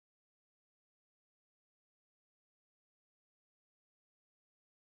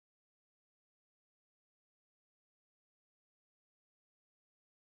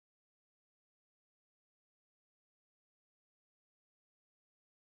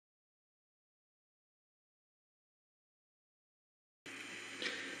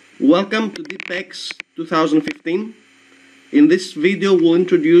Welcome to DeepEX 2015. In this video we'll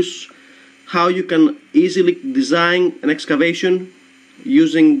introduce how you can easily design an excavation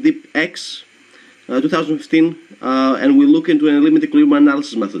using DeepEX 2015 and we'll look into an elliptic equilibrium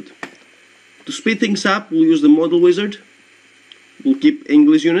analysis method. To speed things up, we'll use the model wizard. We'll keep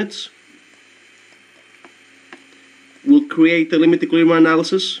English units. We'll create a elliptic equilibrium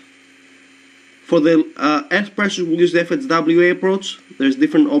analysis. For the earth pressure, we'll use the FHWA approach. There's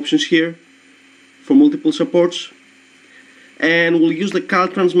different options here for multiple supports. And we'll use the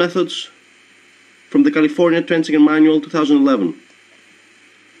Caltrans methods from the California Trenching Manual 2011.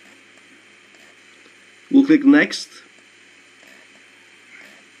 We'll click Next.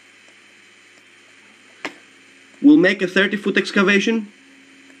 We'll make a 30-foot excavation.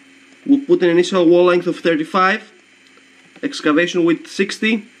 We'll put an initial wall length of 35, excavation width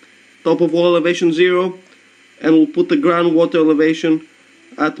 60, top of wall elevation 0, and we'll put the groundwater elevation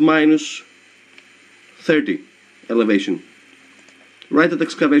at minus 30 elevation, right at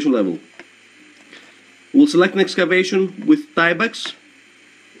excavation level. We'll select an excavation with tiebacks.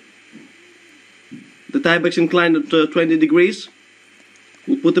 The tiebacks inclined at 20 degrees.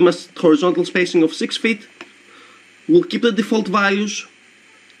 We'll put them as horizontal spacing of 6 feet. We'll keep the default values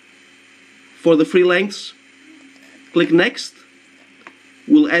for the free lengths. Click Next.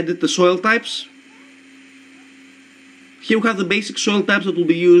 We'll edit the soil types. Here we have the basic soil types that will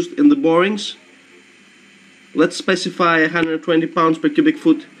be used in the borings. Let's specify 120 pounds per cubic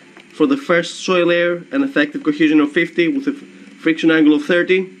foot for the first soil layer, an effective cohesion of 50 with a friction angle of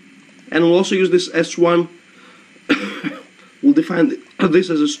 30. And we'll also use this S1. We'll define this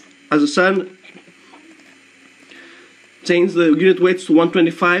as a sun. Change the unit weights to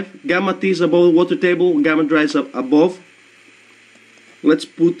 125. Gamma T is above the water table, gamma dry is above. Let's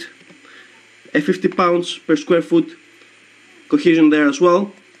put a 50 pounds per square foot cohesion there as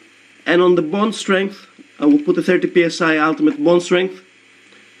well. And on the bond strength, I will put a 30 psi ultimate bond strength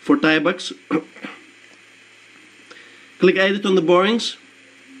for tiebacks. Click Edit on the borings.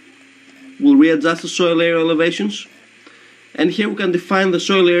 We'll readjust the soil layer elevations. And here we can define the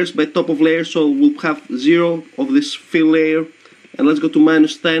soil layers by top of layer, so we'll have 0 of this fill layer. And let's go to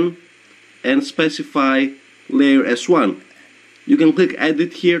minus 10 and specify layer S1. You can click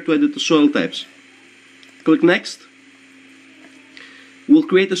Edit here to edit the soil types. Click Next. We'll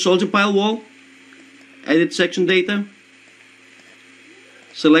create a soldier pile wall. Edit section data.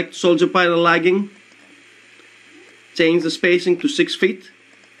 Select soldier pile lagging. Change the spacing to 6 feet.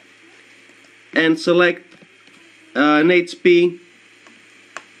 And select an HP,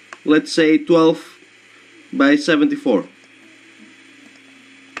 let's say 12 by 74.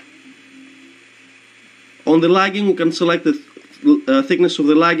 On the lagging, we can select the thickness of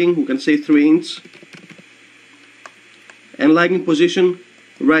the lagging, we can say 3 inches. And lagging position,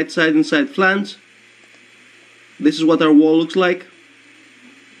 right side inside flange. This is what our wall looks like.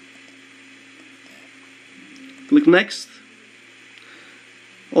 Click Next.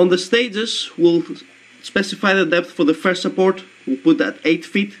 On the stages, we'll specify the depth for the first support. We'll put that 8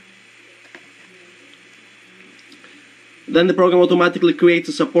 feet. Then the program automatically creates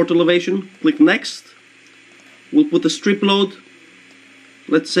a support elevation. Click Next. We'll put a strip load,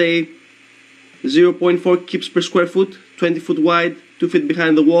 let's say 0.4 kips per square foot, 20 foot wide, 2 feet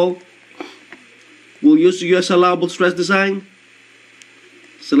behind the wall. We'll use US allowable stress design.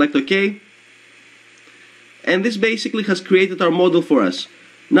 Select OK. And this basically has created our model for us.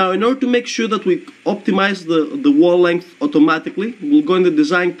 Now, in order to make sure that we optimize the wall length automatically, we'll go in the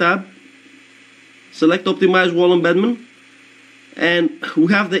Design tab, select Optimize Wall Embedment, and we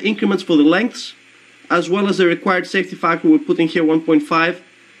have the increments for the lengths, as well as the required safety factor. We're putting here 1.5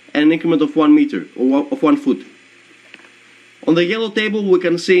 and an increment of 1 meter, or of 1 foot. On the yellow table, we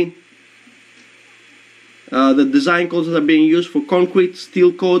can see the design codes that are being used for concrete,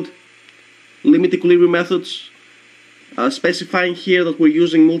 steel code, limit equilibrium methods, specifying here that we're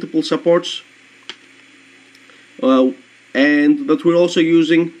using multiple supports and that we're also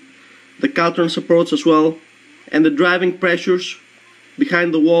using the Caltrans approach as well, and the driving pressures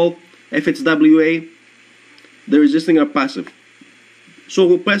behind the wall, FHWA, the resisting are passive. So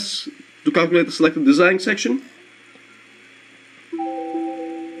we'll press to calculate the selected design section.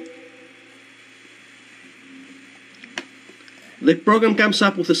 The program comes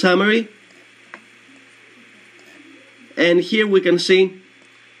up with a summary. And here we can see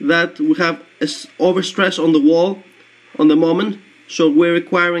that we have overstress on the wall on the moment, so we're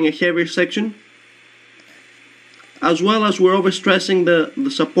requiring a heavier section. As well as we're overstressing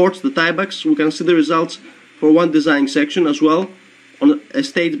the supports, the tiebacks. We can see the results for one design section as well on a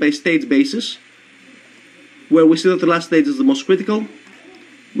stage by stage basis, where we see that the last stage is the most critical.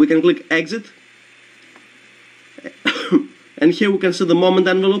 We can click exit. And here we can see the moment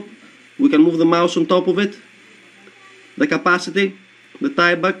envelope. We can move the mouse on top of it. The capacity, the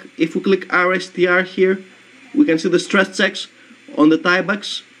tieback. If we click RSTR here, we can see the stress checks on the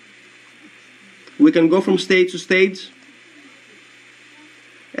tiebacks. We can go from stage to stage.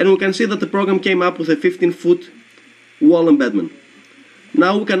 And we can see that the program came up with a 15-foot wall embedment.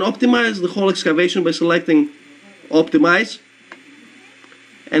 Now we can optimize the whole excavation by selecting Optimize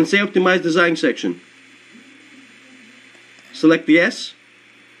and say Optimize Design Section. Select Yes.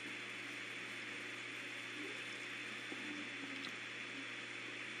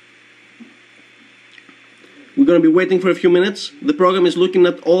 We're going to be waiting for a few minutes. The program is looking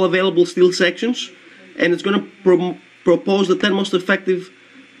at all available steel sections, and it's going to propose the 10 most effective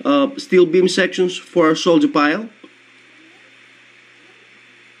steel beam sections for our soldier pile.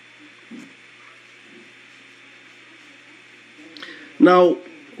 Now,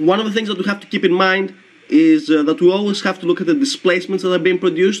 one of the things that we have to keep in mind is that we always have to look at the displacements that are being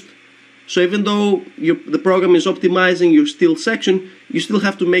produced. So even though the program is optimizing your steel section, you still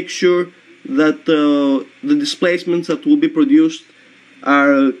have to make sure that the displacements that will be produced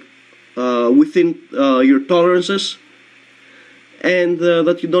are within your tolerances, and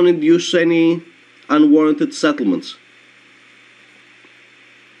that you don't induce any unwarranted settlements.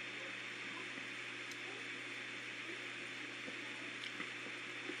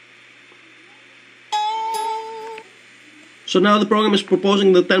 So now the program is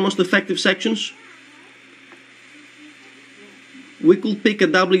proposing the 10 most effective sections. We could pick a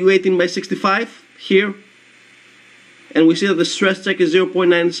W18 by 65 here, and we see that the stress check is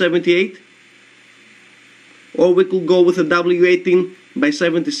 0.978. Or we could go with a W18 by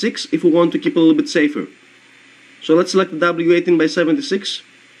 76 if we want to keep it a little bit safer. So let's select the W18 by 76.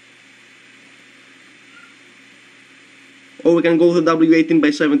 Or we can go with the W18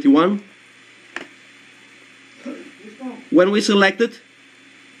 by 71. When we select it,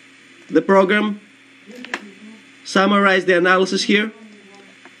 the program summarized the analysis here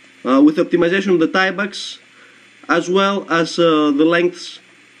with optimization of the tiebacks as well as the lengths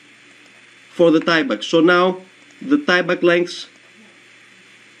for the tieback. So now the tieback lengths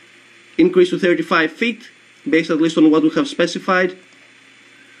increase to 35 feet based at least on what we have specified,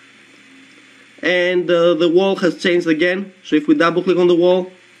 and the wall has changed again. So if we double click on the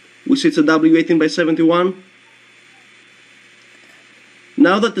wall, we see it's a W18 by 71.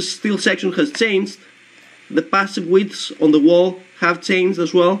 Now that the steel section has changed, the passive widths on the wall have changed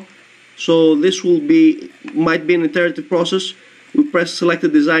as well. So this might be an iterative process. We press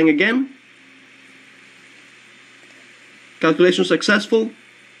selected design again. Calculation successful.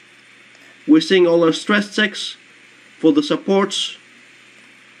 We're seeing all our stress checks for the supports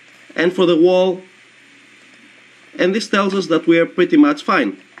and for the wall, and this tells us that we are pretty much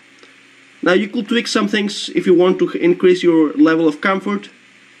fine. Now you could tweak some things if you want to increase your level of comfort.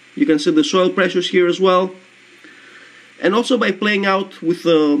 You can see the soil pressures here as well, and also by playing out with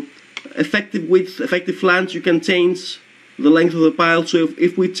the effective width, effective flange, you can change the length of the pile. So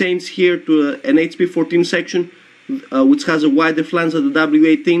if we change here to an HP14 section which has a wider flange than the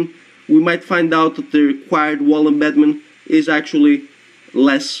W18, we might find out that the required wall embedment is actually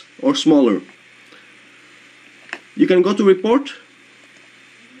less or smaller. You can go to report,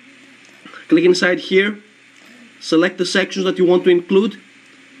 click inside here, select the sections that you want to include.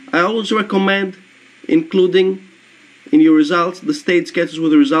 I always recommend including in your results the stage sketches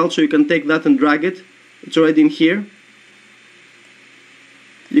with the results, so you can take that and drag it. It's already in here.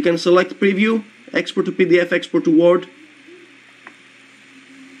 You can select preview, export to PDF, export to Word.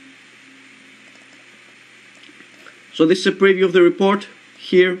 So this is a preview of the report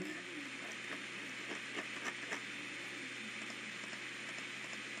here.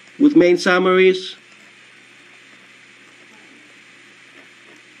 With main summaries,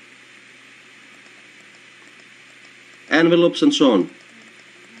 envelopes, and so on.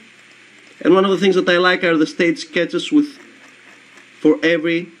 And one of the things that I like are the stage sketches for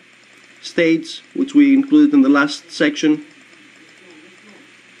every stage, which we included in the last section,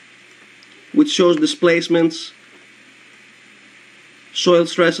 which shows displacements, soil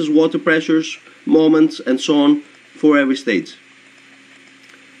stresses, water pressures, moments, and so on for every stage.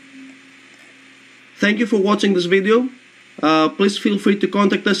 Thank you for watching this video. Please feel free to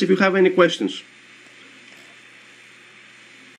contact us if you have any questions.